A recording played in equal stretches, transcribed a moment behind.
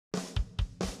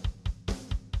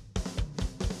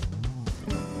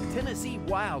Tennessee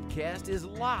WildCast is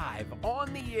live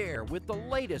on the air with the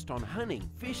latest on hunting,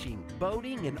 fishing,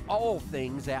 boating, and all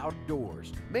things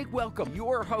outdoors. Make welcome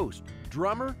your host,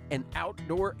 drummer and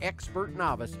outdoor expert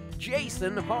novice,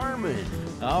 Jason Harmon.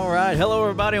 All right. Hello,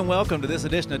 everybody, and welcome to this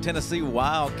edition of Tennessee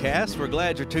WildCast. We're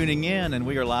glad you're tuning in, and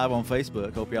we are live on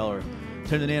Facebook. Hope y'all are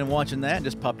tuning in and watching that.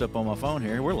 Just popped up on my phone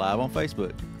here. We're live on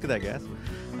Facebook. Look at that,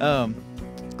 guys.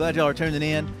 Glad y'all are tuning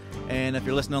in. And if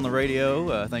you're listening on the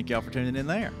radio, thank y'all for tuning in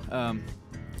there.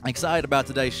 Excited about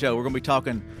today's show. We're going to be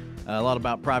talking a lot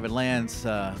about private lands,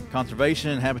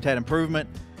 conservation, habitat improvement,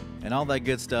 and all that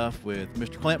good stuff with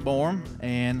Mr. Clint Borum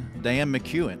and Dan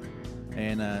McEwen.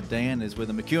 And Dan is with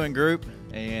the McEwen Group,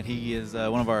 and he is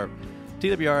one of our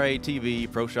TWRA TV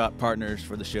Pro Shop partners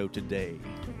for the show today.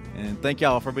 And thank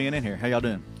y'all for being in here. How y'all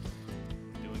doing?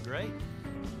 Doing great.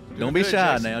 Don't be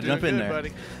shy now. Jump in there.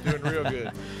 Buddy. Doing real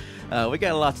good. We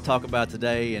got a lot to talk about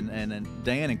today, and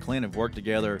Dan and Clint have worked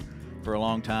together for a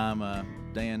long time.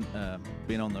 Dan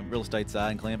being on the real estate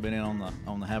side, and Clint being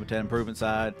on the habitat improvement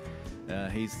side.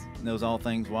 He knows all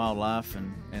things wildlife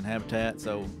and habitat,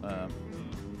 so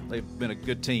they've been a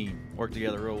good team, worked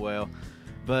together real well.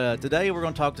 But today we're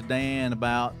going to talk to Dan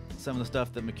about some of the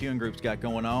stuff that McEwen Group's got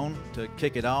going on. To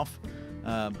kick it off,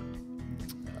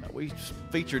 we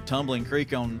featured Tumbling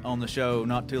Creek on the show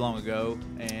not too long ago,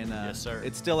 and yes, sir.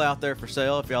 It's still out there for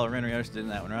sale if y'all are interested in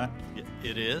that one, right?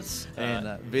 It is. And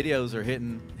videos are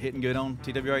hitting good on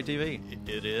TWRA TV.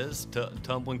 It is.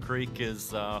 Tumbling Creek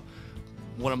is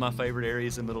one of my favorite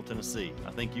areas in Middle Tennessee.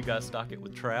 I think you guys stock it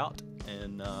with trout,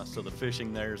 and so the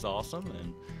fishing there is awesome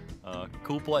and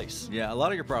cool place. Yeah, a lot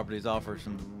of your properties offer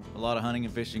a lot of hunting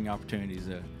and fishing opportunities.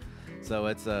 So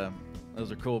it's those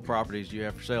are cool properties you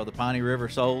have for sale. The Piney River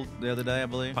sold the other day, I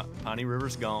believe. Piney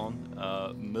River's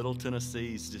gone. Middle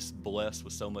Tennessee's just blessed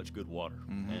with so much good water,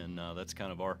 and that's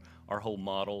kind of our whole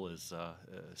model is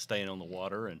staying on the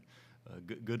water and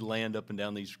good land up and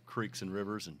down these creeks and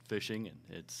rivers and fishing, and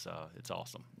it's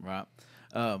awesome. Right.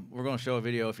 We're going to show a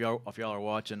video if y'all are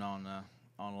watching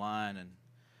online and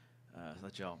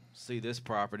let y'all see this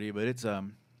property, but it's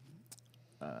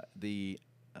the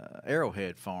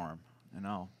Arrowhead Farm, and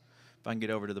if I can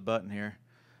get over to the button here.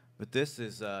 But this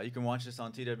is, you can watch this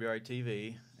on TWRA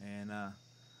TV, and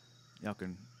y'all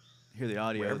can hear the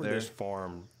audio Wherever there. this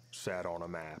farm sat on a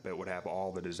map, it would have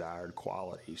all the desired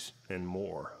qualities and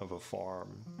more of a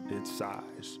farm its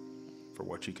size for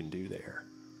what you can do there.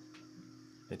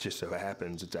 It just so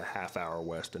happens it's a half hour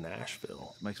west of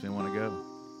Nashville. Makes me want to go.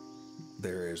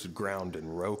 There is ground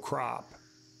and row crop,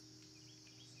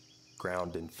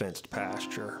 ground and fenced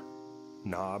pasture,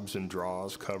 knobs and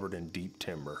draws covered in deep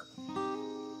timber,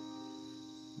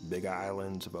 big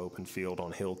islands of open field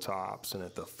on hilltops, and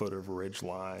at the foot of ridge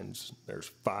lines,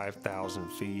 there's 5,000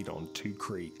 feet on two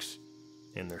creeks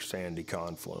in their sandy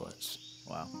confluence.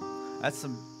 Wow. That's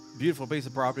some beautiful piece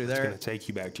of property there. It's going to take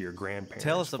you back to your grandparents'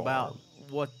 Tell us farm. about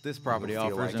what this property You'll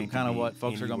feel offers like and it kind of could what be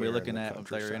folks are going to be anywhere looking in the at if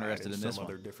they're countryside interested in this some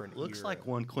one. other different Looks era. like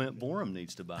one Clint Borum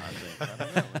needs to buy. I think. I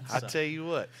don't know. I tell you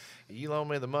what, you loan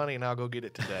me the money and I'll go get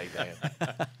it today,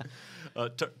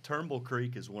 Dan. Turnbull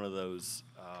Creek is one of those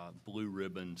blue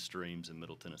ribbon streams in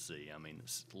Middle Tennessee. I mean,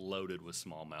 it's loaded with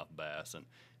smallmouth bass and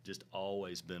just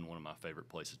always been one of my favorite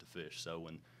places to fish. So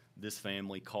when this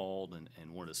family called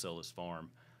and wanted to sell this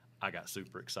farm, I got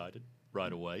super excited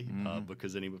right away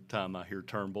because any time I hear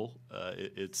Turnbull,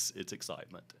 it's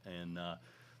excitement. And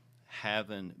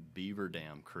having Beaver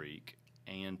Dam Creek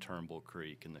and Turnbull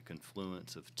Creek and the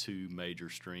confluence of two major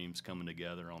streams coming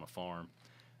together on a farm,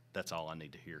 that's all I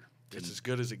need to hear. It's as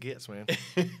good as it gets, man.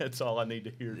 That's all I need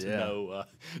to hear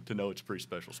to know it's a pretty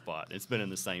special spot. It's been in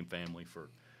the same family for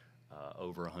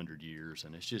over 100 years,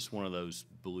 and it's just one of those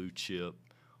blue chip,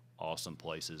 awesome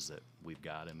places that we've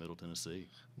got in Middle Tennessee.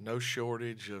 No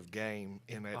shortage of game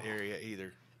in that area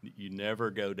either. You never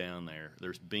go down there.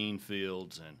 There's bean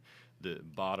fields and the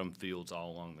bottom fields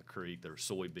all along the creek. There were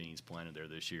soybeans planted there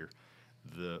this year.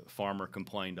 The farmer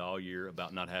complained all year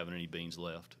about not having any beans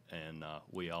left, and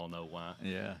we all know why.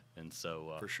 Yeah. And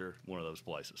so, for sure, one of those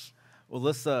places. Well,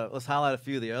 let's highlight a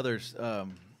few of the others,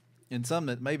 and some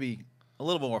that may be a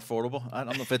little more affordable. I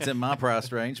don't know if it's in my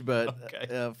price range, but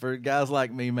okay. For guys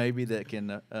like me, maybe that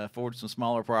can afford some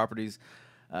smaller properties.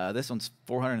 This one's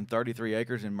 433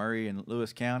 acres in Murray and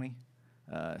Lewis County.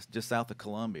 It's just south of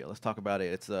Columbia. Let's talk about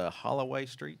it. It's Holloway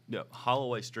Street. Yeah,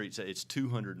 Holloway Street. It's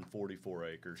 244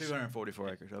 acres. 244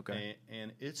 acres. Okay.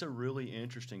 And it's a really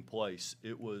interesting place.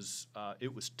 It was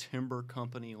timber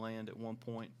company land at one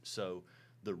point. So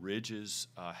the ridges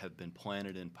have been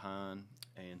planted in pine,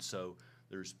 and so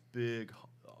there's big,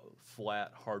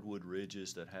 flat hardwood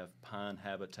ridges that have pine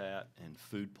habitat and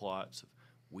food plots of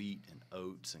wheat and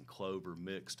oats and clover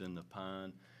mixed in the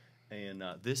pine. And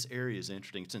this area is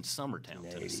interesting. It's in Summertown,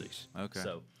 Tennessee. Okay.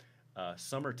 So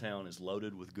Summertown is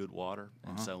loaded with good water,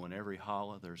 and so in every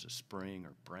hollow there's a spring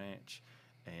or branch,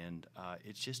 and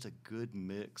it's just a good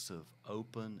mix of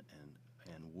open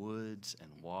and woods and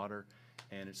water,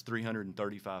 and it's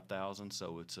 335,000.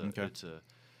 So it's it's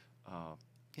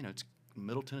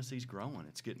Middle Tennessee's growing.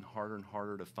 It's getting harder and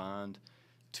harder to find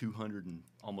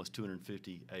almost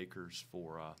 250 acres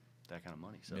for that kind of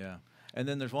money. So yeah, and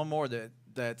then there's one more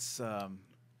that's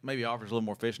maybe offers a little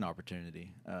more fishing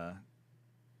opportunity.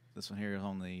 This one here is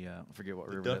on the I forget what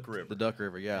river. Duck River. The Duck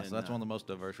River, yeah. And, so that's one of the most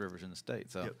diverse rivers in the state.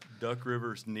 So Duck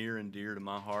River's near and dear to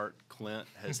my heart. Clint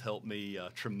has helped me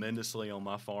tremendously on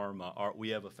my farm. We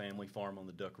have a family farm on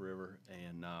the Duck River,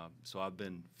 and so I've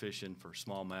been fishing for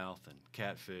smallmouth and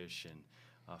catfish and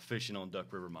fishing on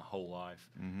Duck River my whole life.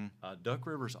 Duck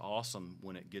River's awesome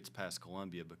when it gets past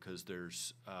Columbia because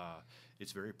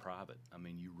it's very private. I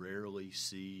mean, you rarely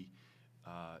see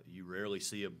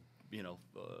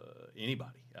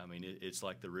anybody. I mean, it's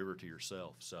like the river to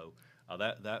yourself. So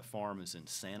that farm is in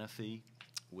Santa Fe,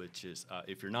 which is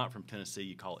if you're not from Tennessee,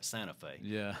 you call it Santa Fe.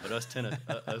 Yeah. But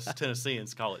us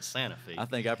Tennesseans call it Santa Fe. I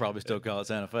think I probably still call it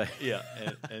Santa Fe. Yeah,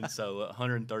 and so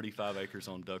 135 acres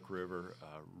on Duck River,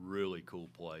 really cool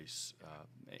place.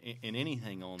 And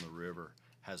anything on the river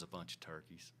has a bunch of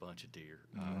turkeys, a bunch of deer.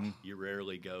 You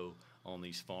rarely go on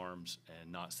these farms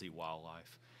and not see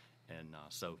wildlife. And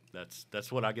so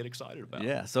that's what I get excited about.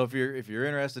 Yeah. So if you're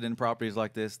interested in properties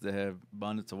like this that have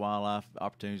abundance of wildlife,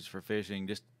 opportunities for fishing,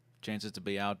 just chances to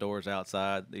be outdoors,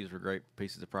 outside, these are great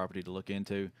pieces of property to look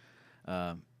into.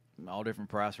 All different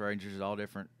price ranges, all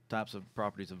different types of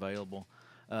properties available.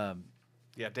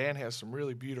 Yeah, Dan has some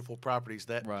really beautiful properties.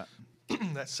 That Right.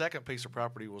 that second piece of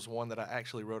property was one that I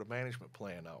actually wrote a management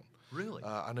plan on. Really?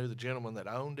 I knew the gentleman that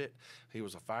owned it. He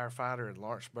was a firefighter in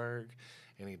Lawrenceburg,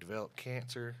 and he developed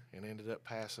cancer and ended up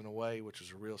passing away, which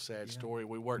was a real sad story.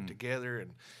 We worked together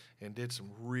and did some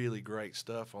really great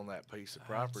stuff on that piece of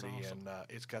property. That's awesome. And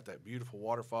it's got that beautiful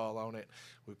waterfall on it.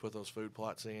 We put those food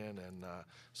plots in, and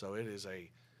so it is a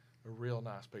real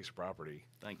nice piece of property.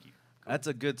 Thank you. That's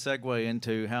a good segue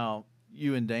into how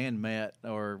you and Dan met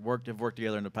or have worked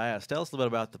together in the past. Tell us a little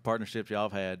bit about the partnerships y'all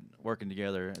have had working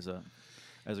together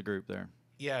as a group there.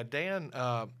 Yeah, Dan,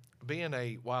 being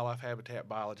a wildlife habitat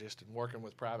biologist and working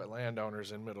with private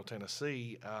landowners in Middle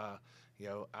Tennessee,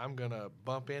 I'm going to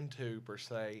bump into, per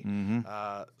se,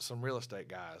 some real estate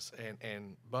guys,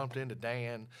 and bumped into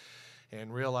Dan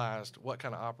and realized what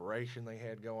kind of operation they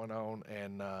had going on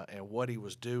and what he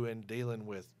was doing, dealing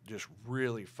with just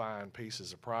really fine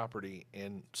pieces of property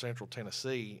in central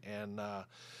Tennessee, and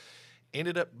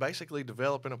ended up basically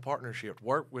developing a partnership.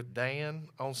 Worked with Dan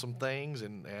on some things,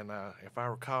 and if I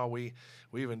recall, we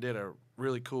even did a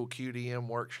really cool QDM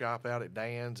workshop out at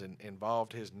Dan's and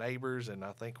involved his neighbors. And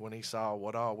I think when he saw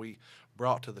what all we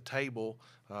brought to the table,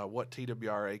 what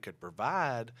TWRA could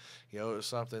provide, it was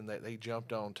something that he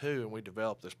jumped on too, and we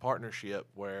developed this partnership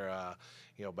where,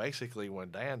 basically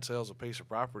when Dan sells a piece of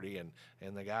property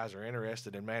and the guys are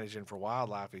interested in managing for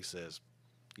wildlife, he says,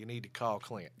 you need to call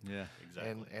Clint. Yeah,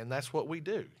 exactly. And that's what we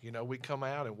do. We come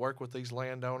out and work with these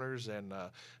landowners and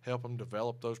help them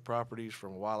develop those properties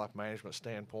from a wildlife management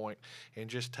standpoint, and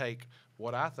just take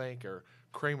what I think are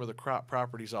cream of the crop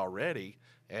properties already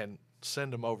and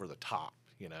send them over the top.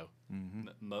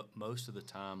 Most of the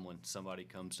time when somebody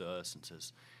comes to us and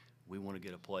says, we want to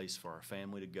get a place for our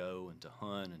family to go and to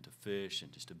hunt and to fish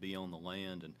and just to be on the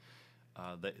land, and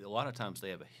a lot of times they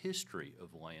have a history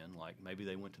of land, like maybe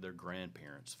they went to their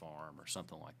grandparents' farm or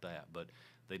something like that, but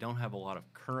they don't have a lot of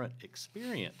current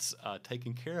experience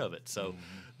taking care of it. So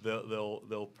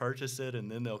they'll purchase it, and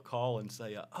then they'll call and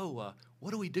say,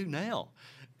 what do we do now?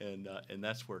 And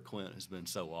that's where Clint has been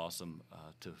so awesome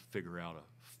to figure out a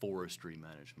forestry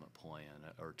management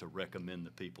plan, or to recommend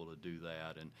the people to do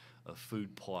that, and a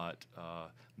food plot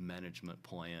management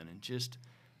plan, and just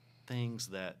things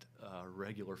that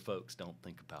regular folks don't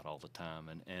think about all the time.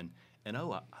 And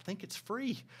I think it's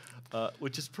free,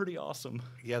 which is pretty awesome.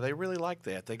 Yeah, they really like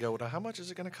that. They go, now, how much is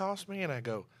it going to cost me? And I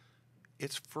go,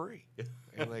 it's free.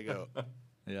 And they go,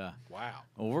 yeah. Wow.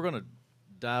 Well, we're going to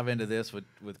dive into this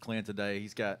with Clint today.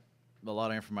 He's got a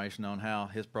lot of information on how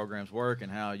his programs work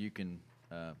and how you can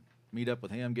meet up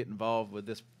with him, get involved with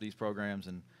these programs,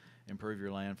 and improve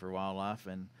your land for wildlife.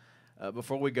 And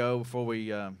before we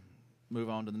move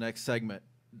on to the next segment,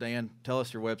 Dan, tell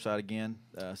us your website again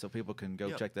so people can go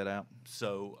Yep. check that out.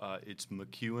 So it's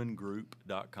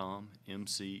McEwenGroup.com,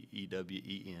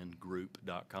 MCEWEN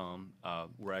Group.com.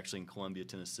 We're actually in Columbia,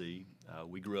 Tennessee.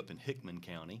 We grew up in Hickman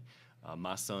County.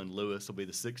 My son Lewis will be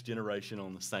the 6th generation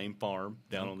on the same farm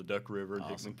down on the Duck River in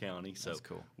Hickman County. So That's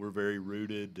cool. we're very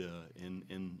rooted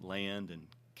in land and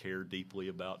care deeply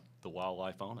about the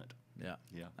wildlife on it. Yeah.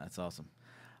 Yeah. That's awesome.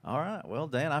 All right. Well,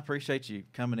 Dan, I appreciate you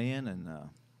coming in and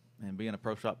being a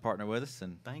Pro Shop partner with us.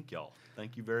 And Thank y'all.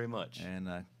 Thank you very much.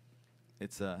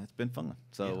 it's been fun.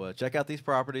 So check out these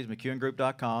properties,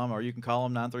 McEwenGroup.com, or you can call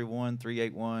them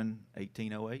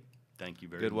 931-381-1808. Thank you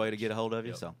very Good much. way to get a hold of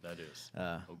you. Yep, So that is.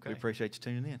 we appreciate you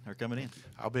tuning in or coming in.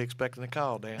 I'll be expecting a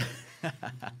call, Dan. All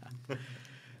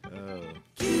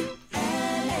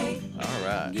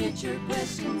right. Get your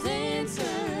questions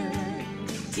answered.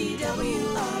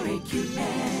 TWRA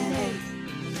Q&A.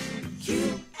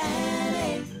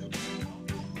 Q&A.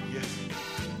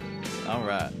 All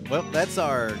right. Well, that's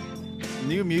our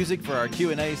new music for our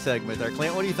Q&A segment there.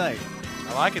 Clint, what do you think?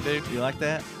 I like it, dude. You like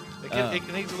that?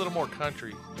 It needs a little more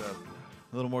country.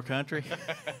 A little more country?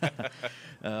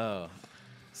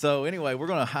 So anyway, we're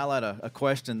going to highlight a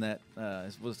question that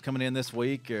was coming in this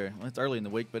week, or well, it's early in the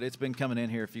week, but it's been coming in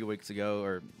here a few weeks ago,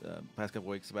 or past couple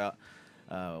weeks, about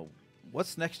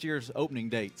what's next year's opening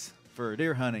dates for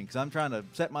deer hunting, because I'm trying to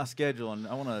set my schedule, and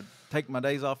I want to take my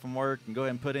days off from work and go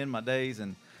ahead and put in my days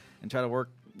and try to work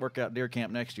out deer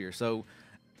camp next year. So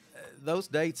those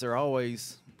dates are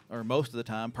always, or most of the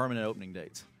time, permanent opening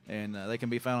dates, and they can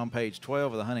be found on page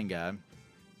 12 of the hunting guide.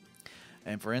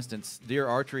 And for instance, deer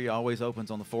archery always opens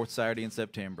on the 4th Saturday in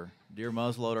September. Deer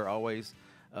muzzleloader always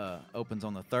opens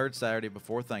on the 3rd Saturday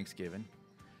before Thanksgiving.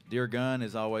 Deer gun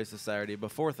is always the Saturday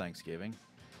before Thanksgiving.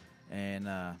 And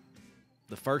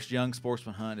the first young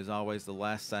sportsman hunt is always the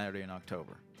last Saturday in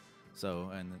October.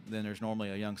 So, and then there's normally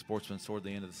a young sportsman toward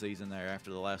the end of the season there after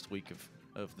the last week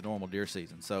of the normal deer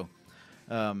season. So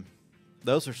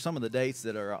those are some of the dates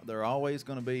that they're always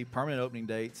going to be permanent opening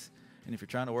dates. And if you're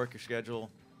trying to work your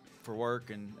schedule for work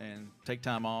and take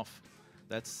time off,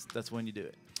 that's when you do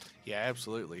it. Yeah,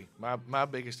 absolutely. My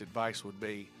biggest advice would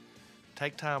be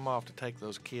take time off to take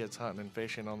those kids hunting and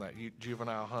fishing on that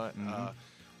juvenile hunt. Mm-hmm.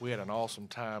 We had an awesome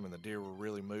time, and the deer were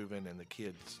really moving, and the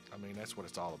kids, I mean, that's what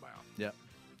it's all about.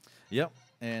 Yep.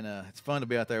 And it's fun to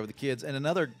be out there with the kids. And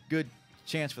another good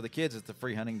chance for the kids is the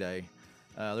free hunting day.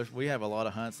 We have a lot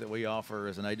of hunts that we offer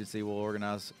as an agency. We'll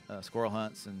organize squirrel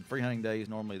hunts, and free hunting day is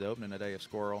normally the opening day of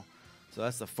squirrel. So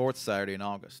that's the 4th Saturday in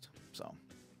August. So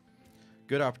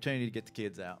good opportunity to get the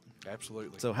kids out.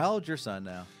 Absolutely. So how old's your son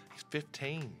now? He's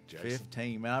 15, Jason.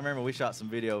 15. Man, I remember we shot some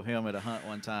video of him at a hunt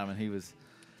one time, and he was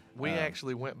We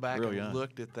actually went back real and young.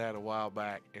 looked at that a while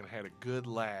back and had a good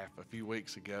laugh a few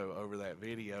weeks ago over that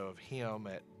video of him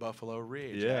at Buffalo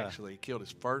Ridge. Yeah. Actually, he killed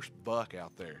his first buck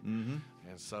out there. Mm-hmm.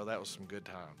 And so that was some good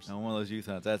times. on one of those youth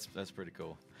hunts. That's pretty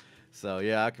cool. So,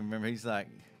 yeah, I can remember he's like,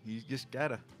 you just got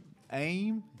to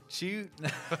aim, shoot.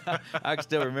 I can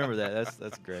still remember that.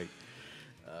 That's great.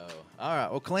 All right.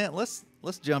 Well, Clint, let's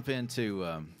jump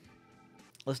into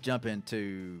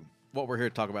what we're here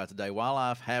to talk about today.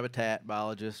 Wildlife habitat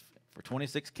biologist for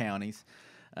 26 counties,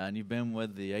 and you've been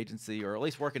with the agency, or at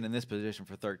least working in this position,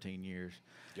 for 13 years.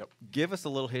 Yep. Give us a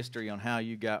little history on how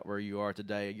you got where you are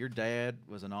today. Your dad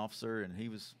was an officer, and he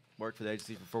worked for the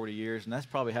agency for 40 years, and that's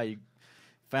probably how you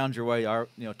found your way,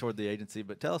 toward the agency.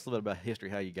 But tell us a little bit about history,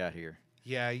 how you got here.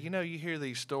 Yeah, you hear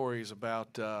these stories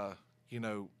about,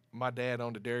 my dad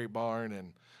owned a dairy barn,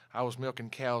 and I was milking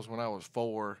cows when I was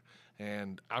 4,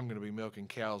 and I'm going to be milking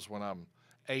cows when I'm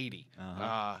 80.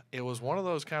 It was one of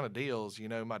those kind of deals.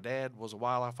 My dad was a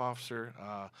wildlife officer,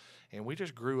 and we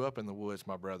just grew up in the woods,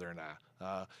 my brother and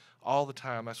I. All the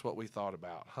time, that's what we thought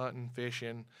about: hunting,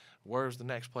 fishing. Where's the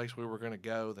next place we were going to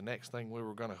go, the next thing we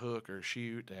were going to hook or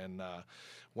shoot, and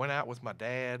went out with my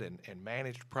dad and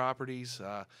managed properties.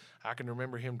 I can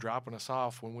remember him dropping us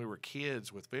off when we were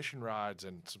kids with fishing rods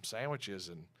and some sandwiches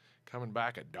and coming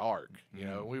back at dark.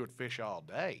 We would fish all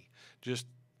day.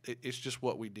 It's just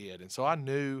what we did. And so I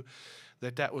knew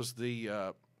that was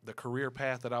the career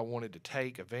path that I wanted to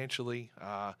take eventually.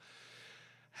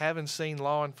 Having seen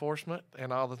law enforcement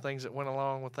and all the things that went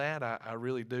along with that, I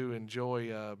really do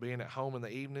enjoy being at home in the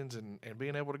evenings and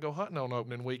being able to go hunting on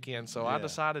opening weekend. So I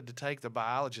decided to take the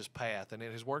biologist path, and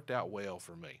it has worked out well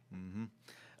for me.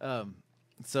 Mm-hmm.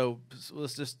 So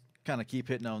let's just kind of keep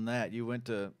hitting on that. You went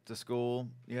to school.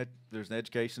 There's an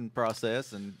education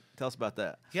process, and tell us about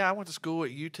that. Yeah, I went to school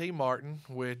at UT Martin,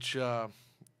 which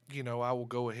I will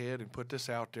go ahead and put this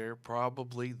out there.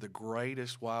 Probably the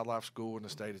greatest wildlife school in the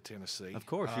state of Tennessee. Of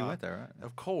course, you went there, right?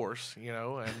 Of course,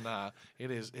 and it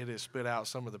has spit out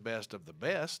some of the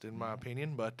best, in my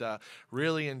opinion. But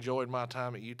really enjoyed my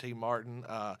time at UT Martin.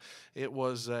 It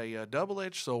was a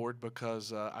double-edged sword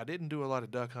because I didn't do a lot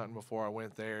of duck hunting before I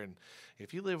went there, and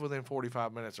if you live within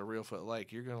 45 minutes of Reelfoot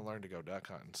Lake, you're going to learn to go duck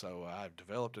hunting. So I've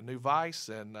developed a new vice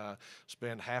and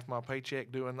spend half my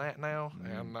paycheck doing that now.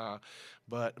 And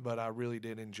but I really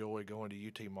did enjoy going to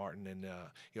UT Martin,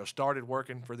 and started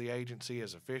working for the agency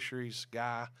as a fisheries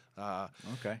guy,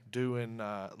 doing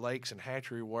lakes and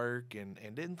hatchery work, and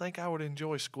didn't think I would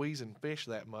enjoy squeezing fish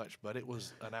that much, but it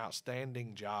was an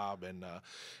outstanding job, and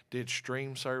did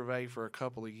stream survey for a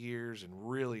couple of years and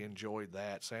really enjoyed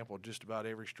that. Sampled just about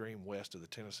every stream west of the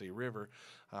Tennessee River,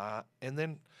 and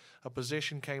then a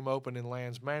position came open in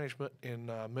lands management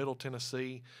in Middle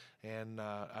Tennessee, and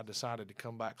I decided to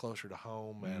come back closer to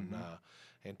home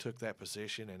and took that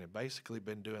position, and have basically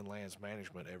been doing lands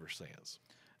management ever since.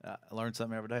 I learned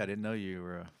something every day. I didn't know you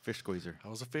were a fish squeezer. I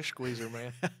was a fish squeezer,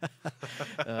 man.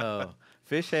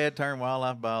 Fish head turned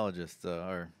wildlife biologist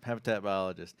or habitat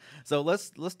biologist. So let's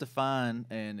define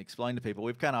and explain to people.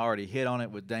 We've kind of already hit on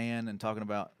it with Dan and talking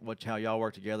about how y'all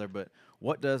work together, but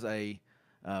what does a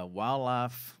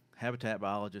wildlife habitat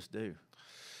biologist do?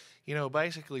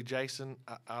 Basically, Jason,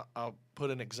 I'll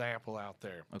put an example out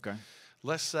there. Okay.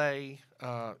 Let's say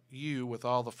you, with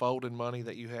all the folding money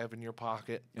that you have in your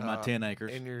pocket, in my 10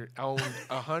 acres, and you own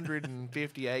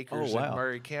 150 acres wow. in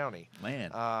Murray County,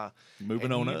 man,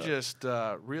 moving on up. You just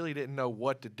really didn't know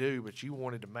what to do, but you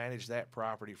wanted to manage that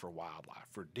property for wildlife,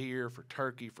 for deer, for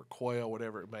turkey, for quail,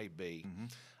 whatever it may be.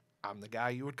 I'm the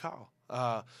guy you would call.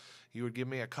 You would give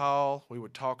me a call. We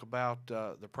would talk about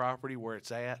the property, where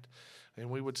it's at,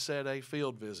 and we would set a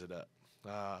field visit up.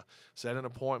 Set an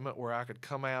appointment where I could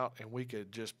come out and we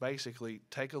could just basically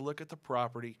take a look at the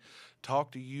property,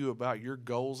 talk to you about your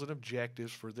goals and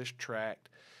objectives for this tract,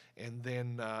 and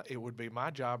then it would be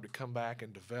my job to come back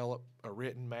and develop a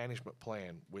written management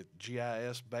plan with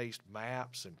GIS-based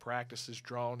maps and practices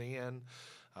drawn in,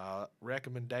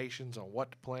 recommendations on what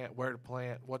to plant, where to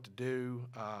plant, what to do,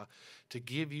 to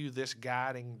give you this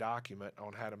guiding document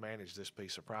on how to manage this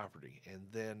piece of property. And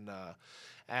then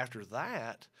after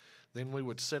that, then we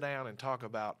would sit down and talk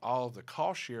about all of the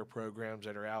cost share programs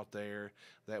that are out there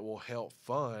that will help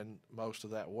fund most of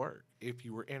that work if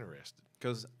you were interested.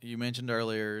 Because you mentioned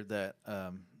earlier that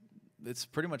it's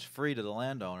pretty much free to the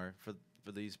landowner for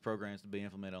these programs to be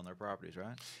implemented on their properties,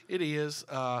 right? It is.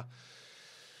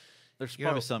 There's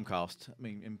probably some cost,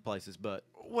 in places, but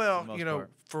well,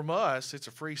 from us, it's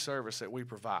a free service that we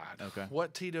provide. Okay.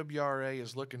 What TWRA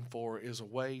is looking for is a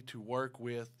way to work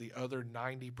with the other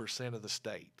 90% of the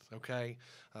state. Okay,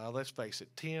 let's face it,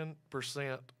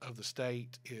 10% of the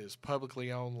state is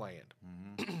publicly owned land,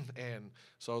 and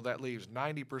so that leaves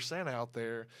 90% out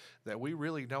there that we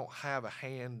really don't have a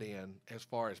hand in as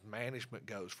far as management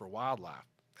goes for wildlife.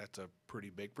 That's a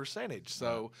pretty big percentage.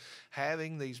 So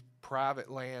having these private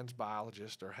lands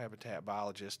biologists or habitat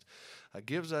biologists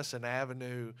gives us an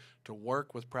avenue to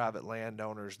work with private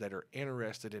landowners that are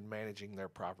interested in managing their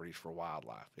properties for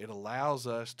wildlife. It allows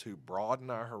us to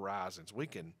broaden our horizons. We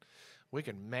can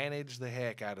manage the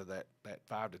heck out of that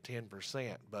 5 to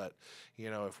 10%, but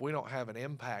if we don't have an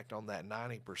impact on that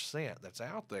 90% that's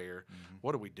out there,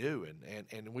 what do we do?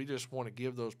 And we just want to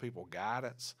give those people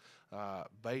guidance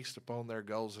based upon their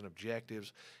goals and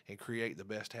objectives, and create the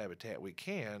best habitat we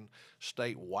can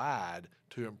statewide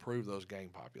to improve those game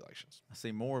populations. I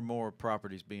see more and more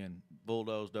properties being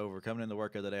bulldozed over. Coming into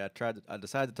work the other day, I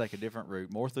decided to take a different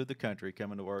route, more through the country,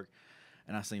 coming to work.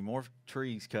 And I see more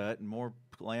trees cut and more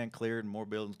land cleared and more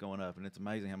buildings going up. And it's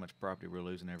amazing how much property we're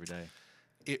losing every day.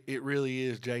 It really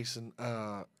is, Jason.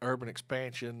 Urban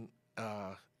expansion,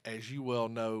 as you well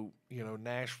know,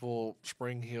 Nashville,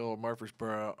 Spring Hill,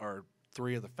 Murfreesboro are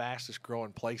three of the fastest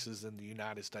growing places in the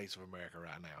United States of America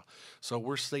right now. So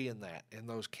we're seeing that in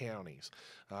those counties.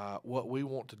 What we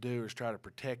want to do is try to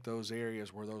protect those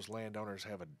areas where those landowners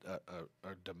have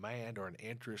a demand or an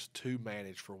interest to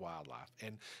manage for wildlife.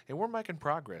 And we're making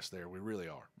progress there. We really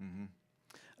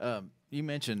are. You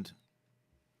mentioned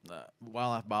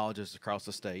wildlife biologists across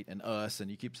the state and us, and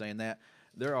you keep saying that.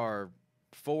 There are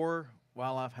 4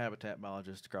 wildlife habitat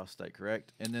biologists across the state,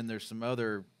 correct? And then there's some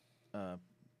other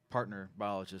partner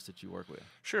biologists that you work with.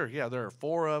 Sure, yeah. There are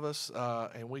 4 of us,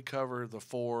 and we cover the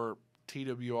 4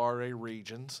 TWRA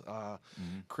regions.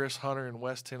 Chris Hunter in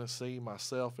West Tennessee,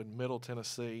 myself in Middle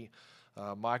Tennessee,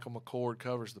 Michael McCord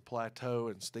covers the Plateau,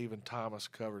 and Stephen Thomas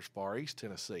covers Far East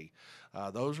Tennessee.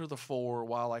 Those are the 4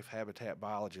 wildlife habitat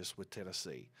biologists with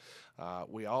Tennessee.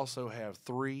 We also have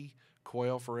 3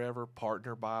 Quail Forever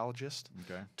partner biologists.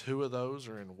 Okay. 2 of those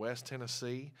are in West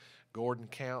Tennessee, Gordon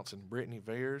Counts and Brittany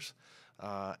Veers.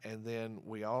 And then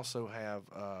we also have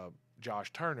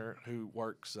Josh Turner, who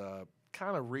works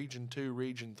kind of Region 2,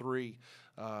 Region 3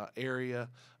 area,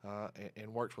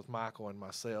 and works with Michael and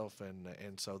myself.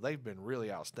 And so they've been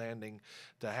really outstanding.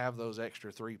 To have those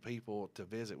extra 3 people to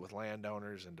visit with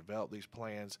landowners and develop these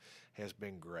plans has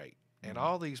been great. And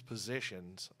all these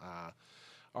positions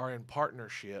are in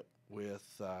partnership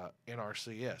with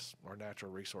NRCS, or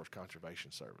Natural Resource Conservation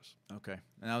Service. Okay.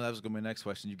 Now that was going to be the next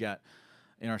question. You got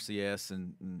NRCS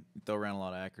and you throw around a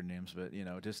lot of acronyms, but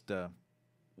just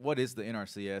what is the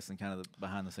NRCS and kind of the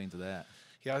behind the scenes of that?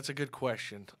 Yeah, that's a good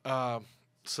question.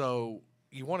 So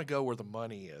you want to go where the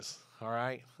money is, all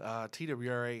right?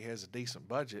 TWRA has a decent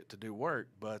budget to do work,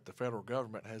 but the federal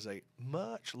government has a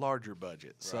much larger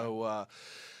budget. Right. So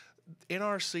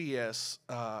NRCS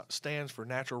stands for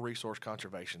Natural Resource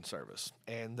Conservation Service,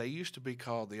 and they used to be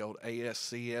called the old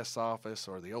ASCS office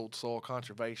or the old Soil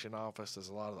Conservation Office, as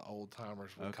a lot of the old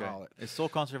timers would call it. Is soil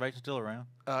conservation still around?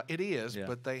 It is,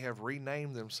 but they have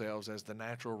renamed themselves as the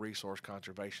Natural Resource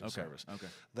Conservation Service. Okay.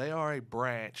 They are a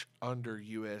branch under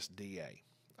USDA,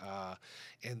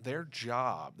 and their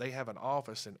job, they have an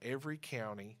office in every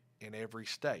county in every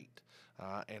state,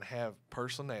 and have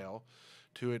personnel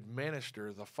to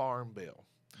administer the Farm Bill.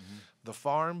 Mm-hmm. The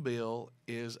Farm Bill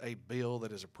is a bill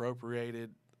that is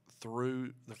appropriated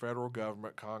through the federal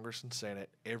government, Congress and Senate,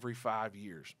 every 5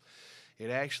 years.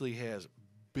 It actually has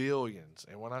billions,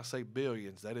 and when I say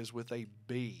billions, that is with a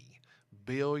B,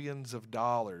 billions of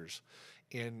dollars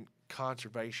in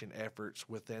conservation efforts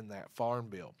within that Farm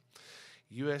Bill.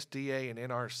 USDA and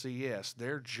NRCS,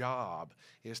 their job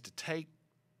is to take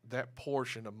that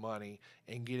portion of money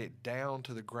and get it down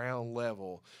to the ground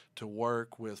level to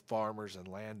work with farmers and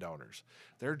landowners.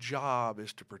 Their job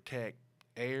is to protect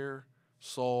air,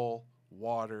 soil,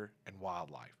 water, and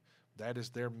wildlife. That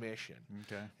is their mission.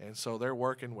 Okay. And so they're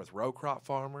working with row crop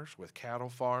farmers, with cattle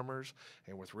farmers,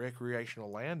 and with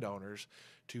recreational landowners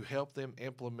to help them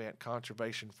implement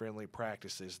conservation-friendly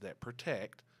practices that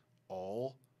protect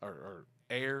all or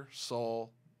air,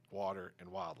 soil, water, and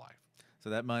wildlife.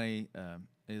 So that money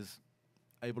is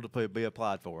able to be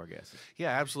applied for, I guess. Yeah,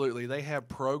 absolutely. They have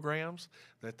programs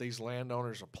that these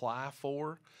landowners apply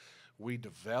for. We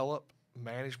develop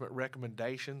management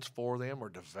recommendations for them or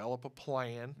develop a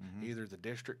plan, either the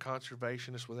district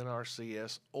conservationist within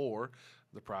RCS or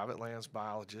the private lands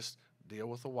biologists deal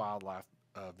with the wildlife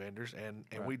vendors, and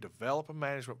Right. we develop a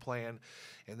management plan,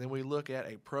 and then we look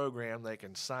at a program they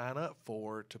can sign up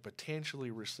for to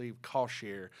potentially receive cost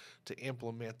share to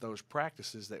implement those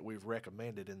practices that we've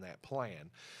recommended in that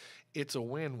plan. It's a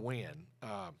win-win.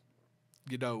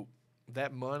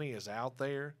 That money is out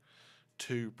there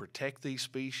to protect these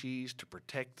species, to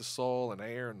protect the soil and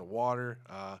air and the water,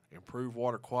 improve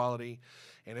water quality,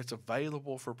 and it's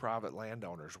available for private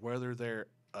landowners, whether they're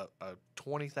a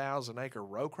 20,000-acre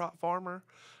row crop farmer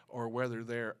or whether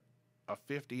they're a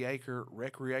 50-acre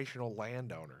recreational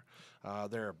landowner.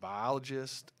 There are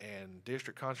biologists and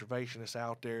district conservationists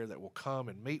out there that will come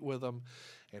and meet with them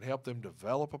and help them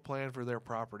develop a plan for their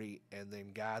property and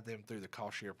then guide them through the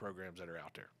cost share programs that are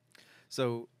out there.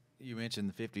 So you mentioned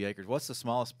the 50 acres. What's the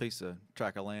smallest piece of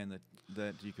tract of land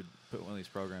that you could put one of these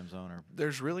programs on? Or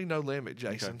There's really no limit,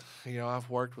 Jason. Okay. I've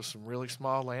worked with some really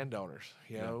small landowners.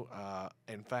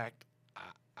 In fact,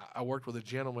 I worked with a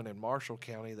gentleman in Marshall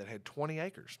County that had 20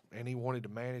 acres, and he wanted to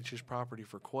manage his property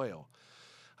for quail.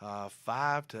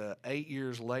 5 to 8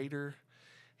 years later,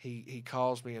 he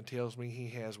calls me and tells me he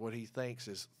has what he thinks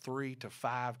is 3 to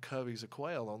 5 coveys of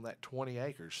quail on that 20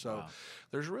 acres. So Wow.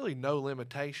 There's really no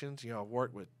limitations. I've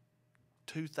worked with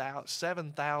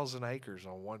 7,000 acres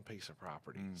on one piece of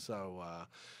property. So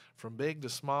from big to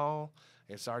small,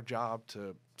 it's our job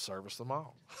to service them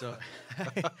all. So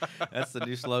that's the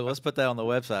new slogan. Let's put that on the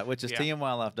website, which is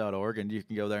tmwildlife.org, and you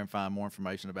can go there and find more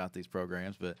information about these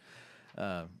programs. But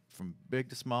from big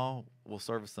to small, we'll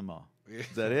service them all. Is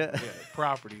that it? Yeah,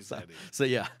 properties, that is. So,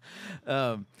 yeah.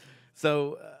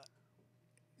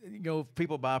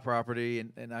 People buy property,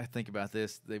 and I think about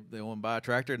this. They want to buy a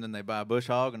tractor, and then they buy a bush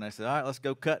hog, and they say, all right, let's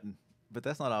go cutting. But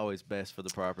that's not always best for the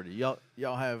property. Y'all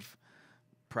have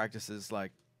practices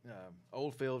like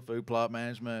old field food plot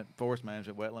management, forest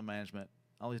management, wetland management,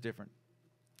 all these different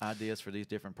ideas for these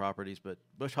different properties. But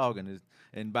bush hogging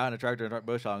and buying a tractor and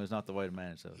bush hogging is not the way to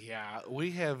manage those. Yeah, we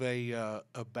have a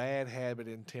bad habit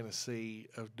in Tennessee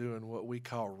of doing what we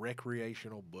call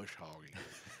recreational bush hogging.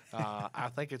 I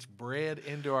think it's bred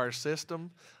into our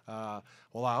system.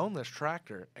 Well, I own this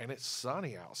tractor, and it's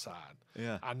sunny outside.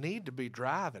 Yeah. I need to be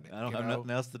driving it. I don't have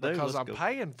nothing else to do. Because Let's I'm go.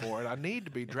 paying for it. I need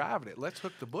to be driving it. Let's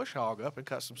hook the bush hog up and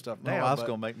cut some stuff My down. wife's But-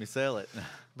 going to make me sell it.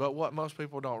 But what most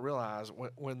people don't realize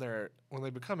when they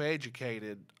become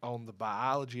educated on the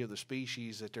biology of the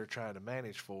species that they're trying to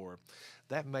manage for,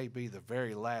 that may be the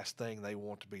very last thing they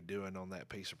want to be doing on that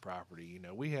piece of property. You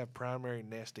know, we have primary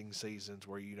nesting seasons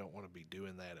where you don't want to be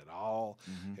doing that at all.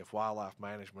 If wildlife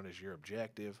management is your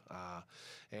objective,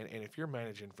 and if you're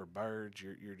managing for birds,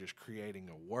 you're just creating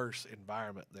a worse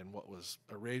environment than what was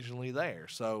originally there.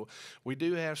 So we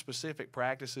do have specific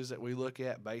practices that we look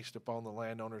at based upon the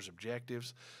landowner's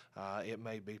objectives. It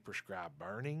may be prescribed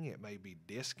burning, it may be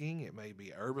disking, it may be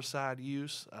herbicide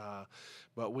use,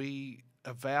 but we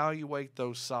evaluate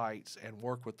those sites and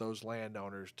work with those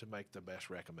landowners to make the best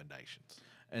recommendations.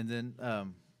 And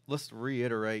then let's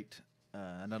reiterate,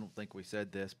 and I don't think we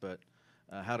said this, but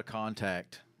how to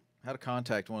contact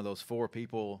one of those 4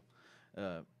 people,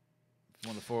 one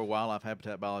of the 4 wildlife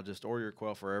habitat biologists or your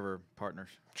Quail Forever partners.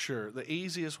 Sure. The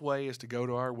easiest way is to go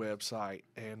to our website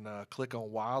and click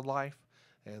on wildlife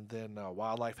and then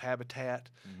wildlife habitat,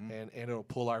 and it'll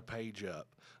pull our page up.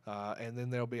 And then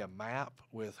there'll be a map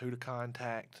with who to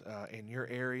contact in your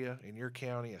area, in your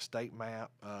county, a state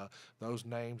map. Those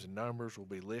names and numbers will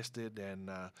be listed,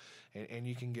 and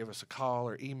you can give us a call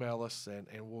or email us, and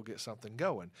we'll get something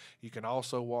going. You can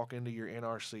also walk into your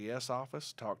NRCS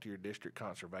office, talk to your district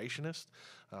conservationist,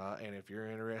 and if you're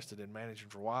interested in managing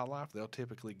for wildlife, they'll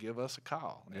typically give us a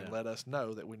call and let us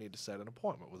know that we need to set an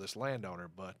appointment with this landowner.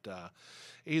 But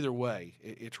either way,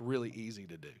 it's really easy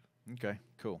to do. Okay,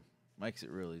 cool. Makes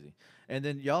it real easy. And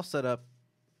then y'all set up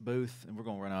booth, and we're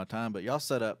going to run out of time, but y'all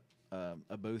set up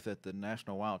a booth at the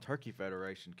National Wild Turkey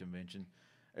Federation convention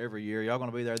every year. Y'all going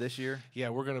to be there this year? Yeah,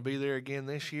 we're going to be there again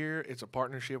this year. It's a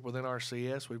partnership with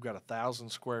NRCS. We've got 1,000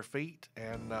 square feet,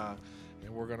 and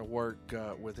we're going to work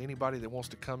with anybody that wants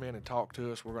to come in and talk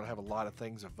to us. We're going to have a lot of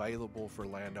things available for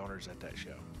landowners at that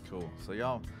show. Cool. So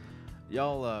y'all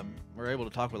were able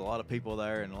to talk with a lot of people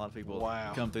there, and a lot of people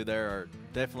Wow. come through there are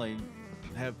definitely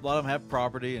a lot of them have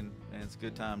property, and it's a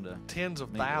good time to Tens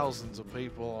of meet with. thousands of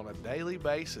people on a daily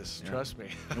basis, trust me.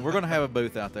 And we're going to have a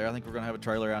booth out there. I think we're going to have a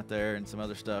trailer out there and some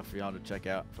other stuff for y'all to check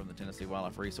out from the Tennessee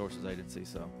Wildlife Resources Agency.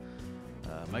 So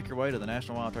make your way to the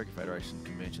National Wild Turkey Federation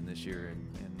convention this year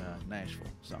in Nashville.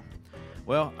 So,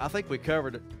 well, I think we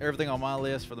covered everything on my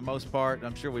list for the most part.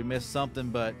 I'm sure we missed something,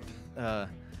 but the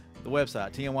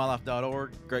website,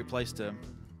 tnwildlife.org, great place to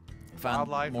find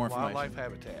Wildlife more and information. Wildlife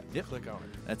Habitat. Yep. Click on it.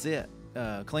 That's it.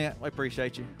 Clint, we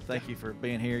appreciate you. Thank you for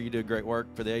being here. You do great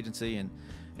work for the agency and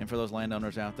for those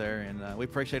landowners out there. And we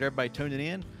appreciate everybody tuning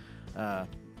in.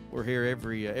 We're here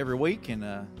every week, and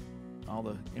all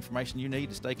the information you need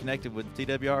to stay connected with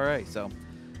TWRA. So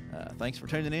thanks for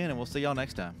tuning in, and we'll see y'all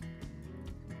next time.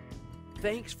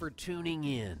 Thanks for tuning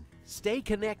in. Stay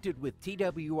connected with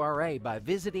TWRA by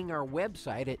visiting our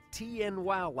website at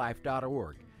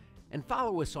tnwildlife.org and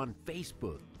follow us on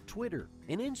Facebook, Twitter,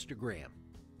 and Instagram.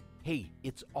 Hey,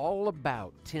 it's all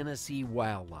about Tennessee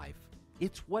wildlife.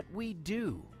 It's what we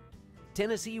do.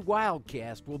 Tennessee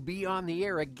WildCast will be on the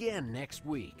air again next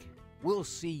week. We'll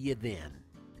see you then.